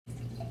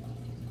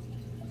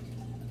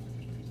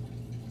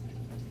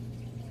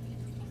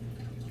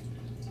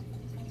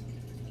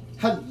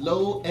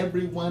Hello,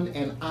 everyone,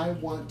 and I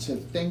want to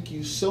thank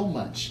you so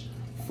much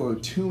for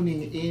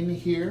tuning in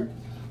here.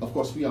 Of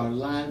course, we are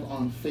live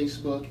on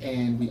Facebook,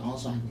 and we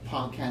also have a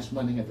podcast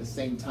running at the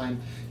same time.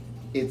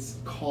 It's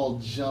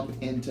called Jump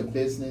Into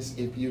Business.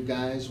 If you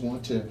guys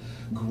want to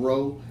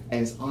grow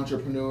as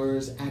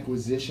entrepreneurs,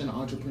 acquisition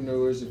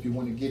entrepreneurs, if you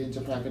want to get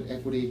into private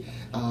equity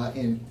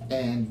and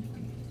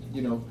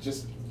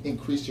just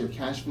increase your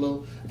cash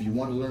flow. If you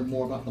want to learn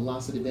more about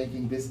velocity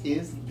banking, this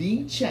is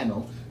the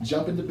channel.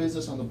 Jump Into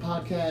Business on the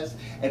podcast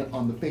and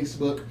on the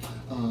Facebook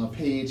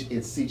page.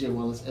 It's CJ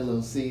Wallace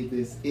LLC.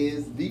 This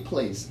is the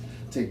place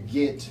to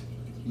get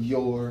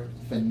your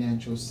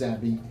financial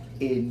savvy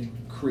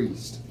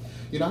increased.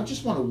 I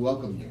just want to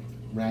welcome you,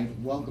 right?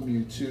 Welcome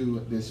you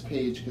to this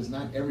page, because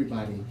not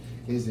everybody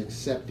is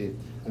accepted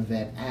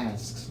that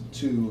asks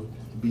to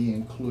be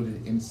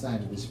included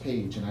inside of this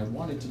page. And I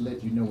wanted to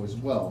let you know as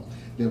well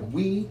that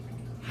we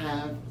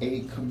have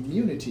a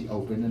community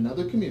open,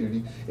 another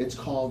community. It's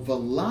called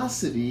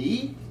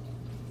Velocity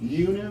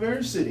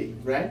University,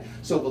 right?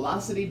 So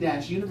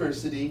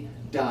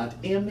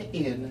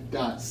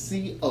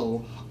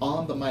velocity-university.mn.co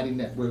on the Mighty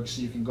Network.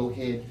 So you can go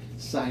ahead,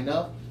 sign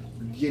up,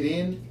 get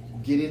in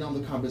on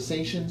the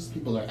conversations.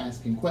 People are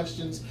asking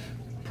questions.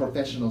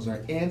 Professionals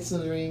are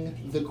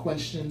answering the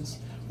questions,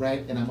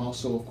 right? And I'm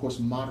also, of course,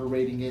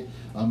 moderating it,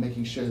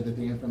 making sure that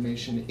the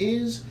information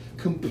is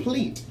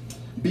complete.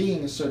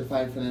 Being a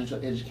certified financial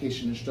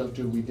education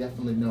instructor, we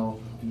definitely know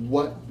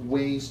what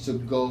ways to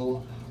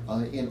go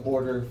in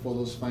order for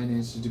those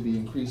finances to be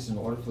increased, in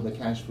order for the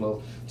cash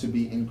flow to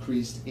be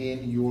increased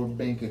in your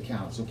bank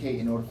accounts, okay?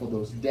 In order for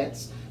those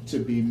debts to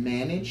be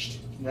managed,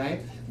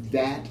 right?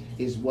 That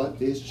is what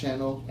this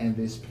channel and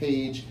this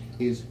page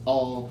is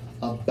all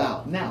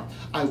about. Now,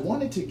 I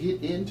wanted to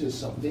get into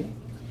something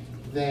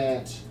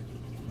that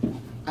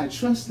I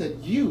trust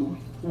that you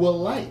will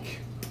like.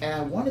 And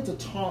I wanted to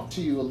talk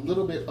to you a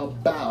little bit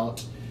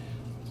about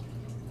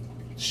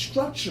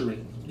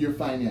structuring your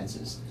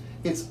finances.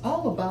 It's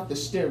all about the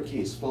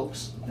staircase,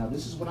 folks. Now,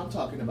 this is what I'm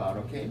talking about,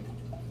 okay?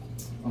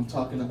 I'm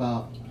talking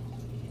about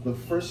the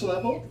first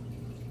level.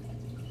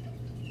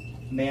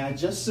 May I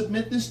just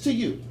submit this to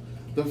you?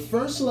 The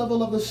first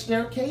level of the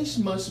staircase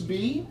must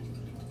be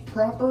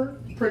proper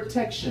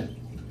protection,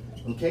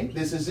 okay?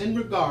 This is in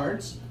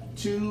regards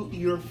to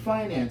your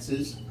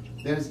finances.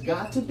 There's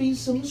got to be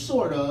some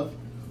sort of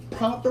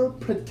proper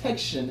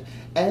protection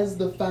as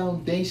the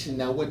foundation.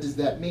 Now, what does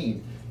that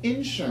mean?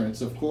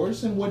 Insurance, of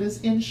course. And what is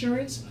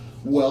insurance?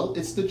 Well,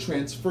 it's the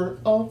transfer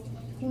of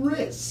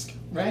risk,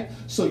 right?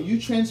 So you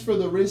transfer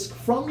the risk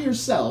from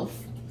yourself,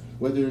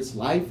 whether it's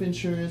life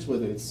insurance,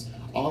 whether it's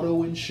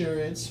auto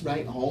insurance,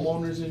 right?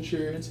 Homeowners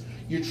insurance.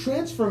 You're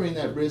transferring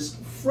that risk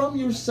from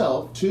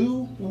yourself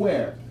to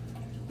where?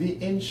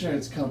 The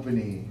insurance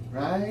company,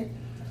 right?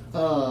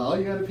 All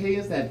you got to pay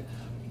is that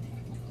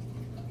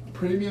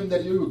premium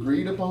that you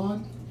agreed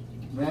upon,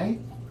 right?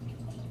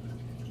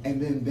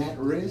 And then that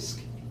risk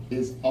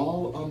is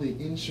all on the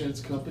insurance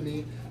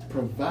company,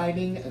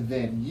 providing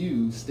that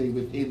you stay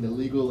within the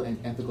legal and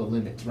ethical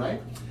limits,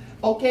 right?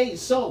 Okay,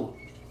 so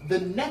the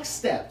next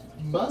step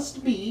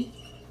must be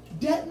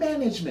debt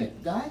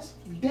management, guys.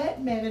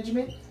 Debt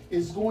management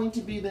is going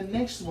to be the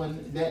next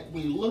one that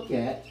we look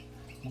at,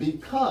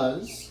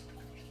 because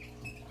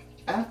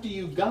after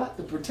you got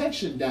the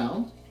protection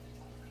down,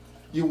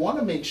 you want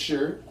to make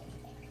sure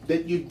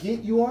that you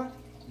get your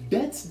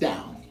debts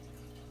down.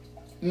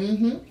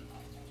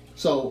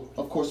 So,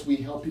 of course, we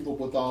help people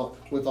with all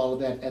of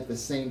that at the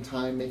same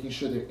time, making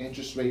sure their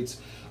interest rates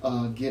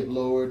get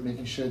lowered,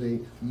 making sure they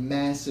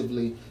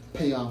massively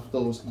pay off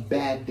those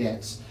bad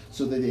debts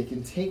so that they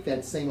can take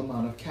that same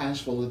amount of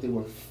cash flow that they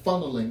were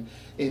funneling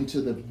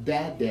into the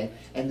bad debt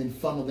and then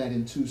funnel that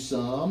into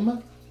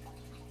some...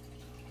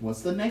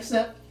 What's the next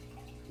step?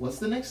 What's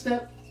the next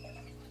step?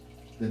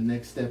 The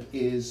next step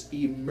is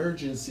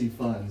emergency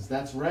funds.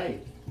 That's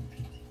right.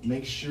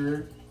 Make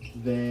sure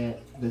that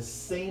the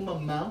same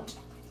amount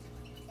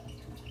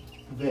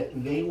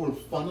that they were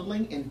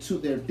funneling into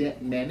their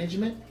debt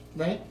management,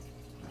 right?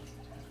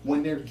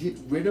 When they get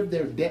rid of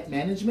their debt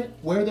management,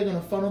 where are they going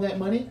to funnel that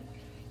money?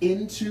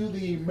 Into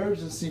the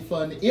emergency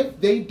fund if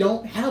they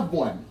don't have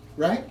one,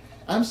 right?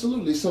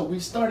 Absolutely. So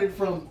we started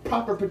from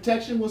proper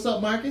protection. What's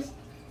up, Marcus?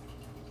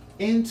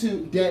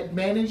 Into debt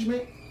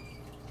management,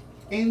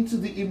 into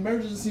the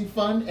emergency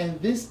fund,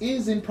 and this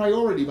is in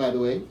priority, by the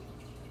way.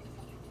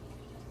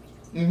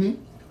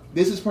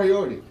 This is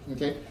priority,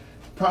 okay?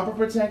 Proper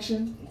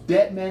protection,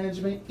 debt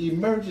management,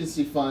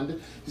 emergency fund.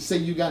 You say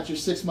you got your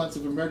 6 months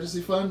of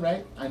emergency fund,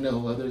 right? I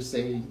know others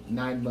say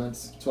 9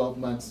 months, 12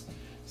 months.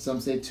 Some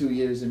say 2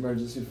 years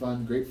emergency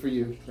fund. Great for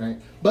you, right?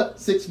 But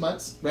 6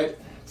 months, right?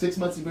 6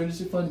 months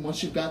emergency fund.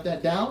 Once you've got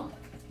that down,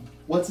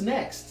 what's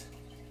next?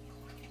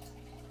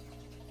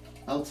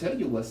 I'll tell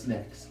you what's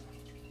next.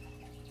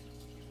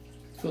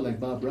 I feel like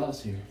Bob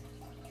Ross here.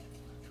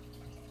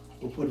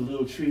 We'll put a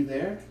little tree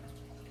there.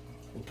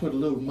 We'll put a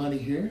little money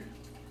here.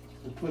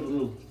 We'll put a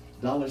little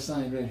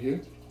 $sign right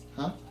here.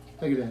 Huh?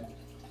 Look at that.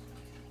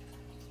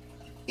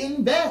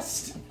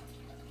 Invest.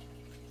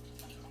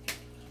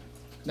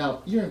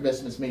 Now, your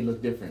investments may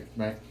look different,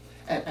 right?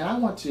 And I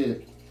want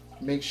to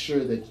make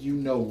sure that you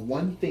know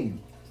one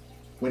thing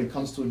when it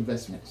comes to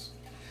investments,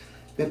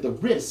 that the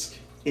risk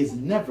is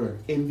never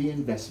in the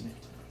investment.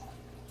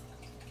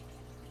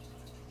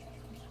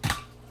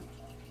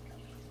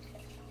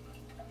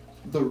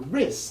 The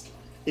risk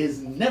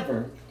is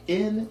never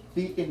in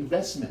the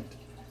investment.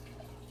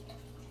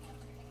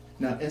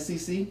 Now,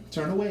 SEC,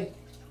 turn away.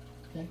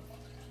 Okay?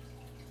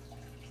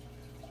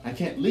 I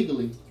can't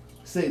legally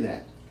say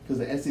that because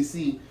the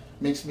SEC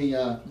makes me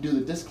do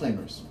the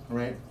disclaimers, all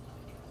right?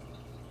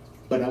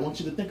 But I want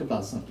you to think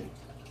about something.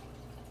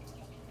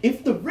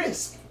 If the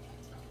risk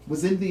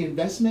was in the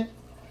investment,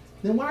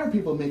 then why are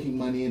people making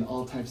money in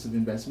all types of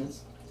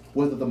investments?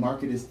 Whether the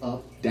market is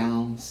up,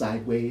 down,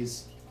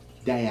 sideways,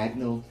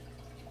 diagonal,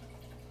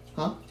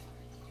 huh?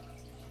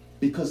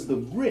 Because the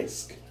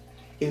risk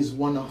is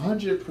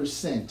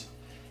 100%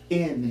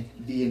 in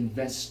the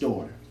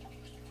investor.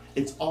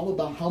 It's all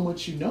about how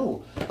much you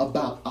know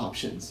about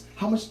options.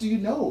 How much do you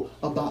know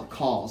about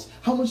calls?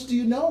 How much do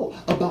you know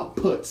about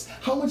puts?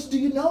 How much do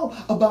you know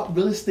about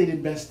real estate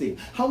investing?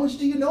 How much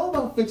do you know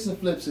about fix and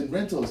flips and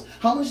rentals?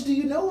 How much do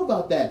you know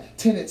about that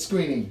tenant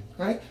screening,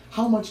 right?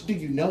 How much do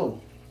you know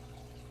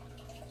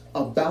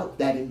about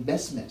that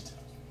investment?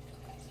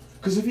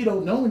 Because if you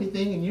don't know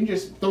anything and you're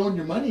just throwing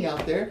your money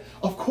out there,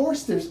 of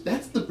course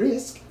that's the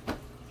risk.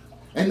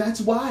 And that's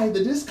why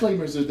the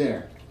disclaimers are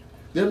there.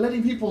 They're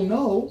letting people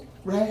know,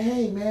 right?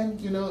 Hey, man,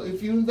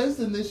 if you invest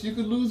in this, you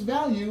could lose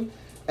value,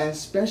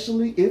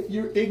 especially if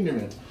you're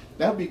ignorant.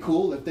 That would be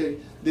cool if they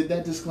did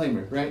that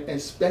disclaimer, right?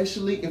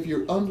 Especially if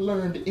you're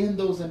unlearned in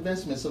those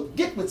investments. So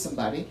get with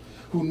somebody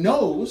who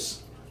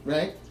knows,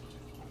 right?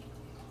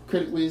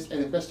 CreditWiz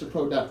at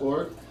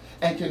InvestorPro.org,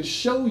 and can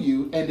show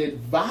you and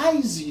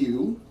advise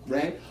you,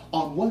 right,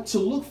 on what to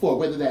look for,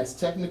 whether that's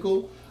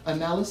technical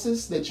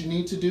analysis that you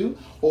need to do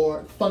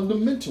or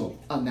fundamental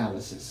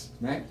analysis,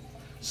 right?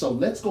 So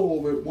let's go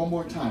over it one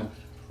more time.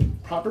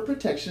 Proper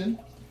protection,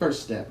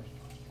 first step.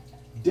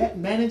 Debt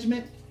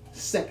management,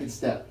 second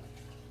step.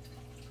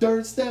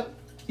 Third step,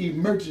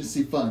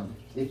 emergency fund.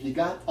 If you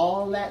got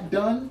all that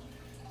done,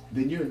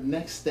 then your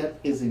next step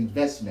is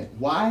investment.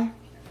 Why?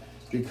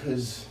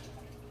 Because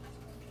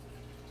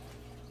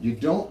you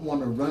don't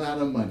want to run out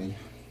of money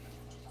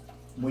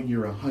when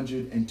you're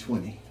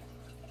 120.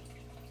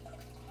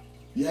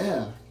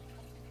 Yeah.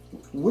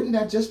 Wouldn't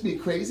that just be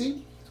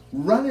crazy?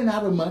 Running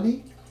out of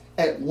money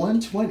at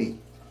 120.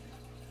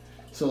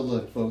 So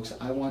look, folks,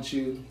 I want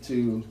you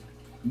to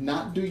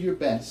not do your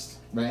best,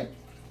 right?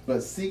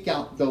 But seek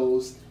out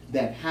those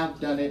that have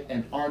done it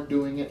and are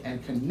doing it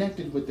and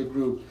connected with the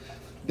group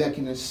that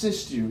can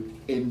assist you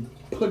in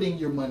putting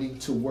your money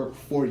to work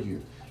for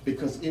you.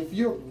 Because if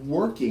you're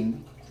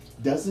working,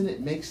 doesn't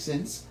it make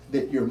sense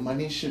that your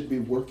money should be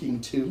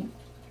working too?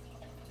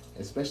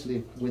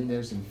 Especially when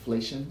there's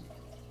inflation,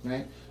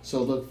 right?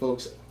 So look,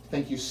 folks,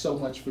 thank you so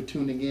much for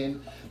tuning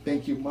in.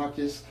 Thank you,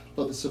 Marcus,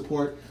 for the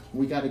support.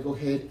 We got to go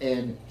ahead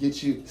and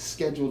get you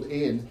scheduled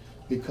in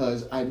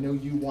because I know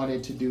you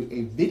wanted to do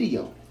a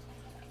video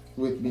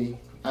with me.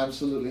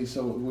 Absolutely.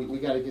 So we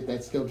got to get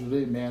that scheduled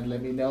in, man.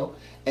 Let me know.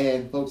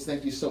 And folks,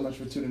 thank you so much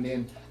for tuning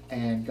in.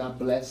 And God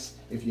bless.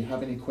 If you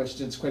have any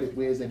questions,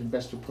 CreditWiz at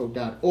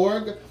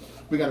InvestorPro.org.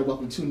 We got to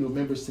welcome 2 new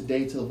members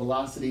today to the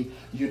Velocity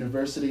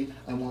University.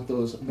 I want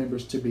those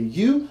members to be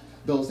you.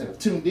 Those that have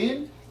tuned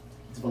in,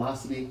 it's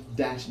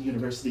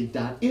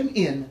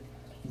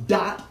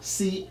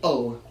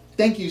velocity-university.mn.co.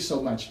 Thank you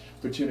so much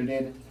for tuning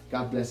in.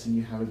 God bless and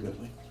you have a good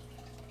one.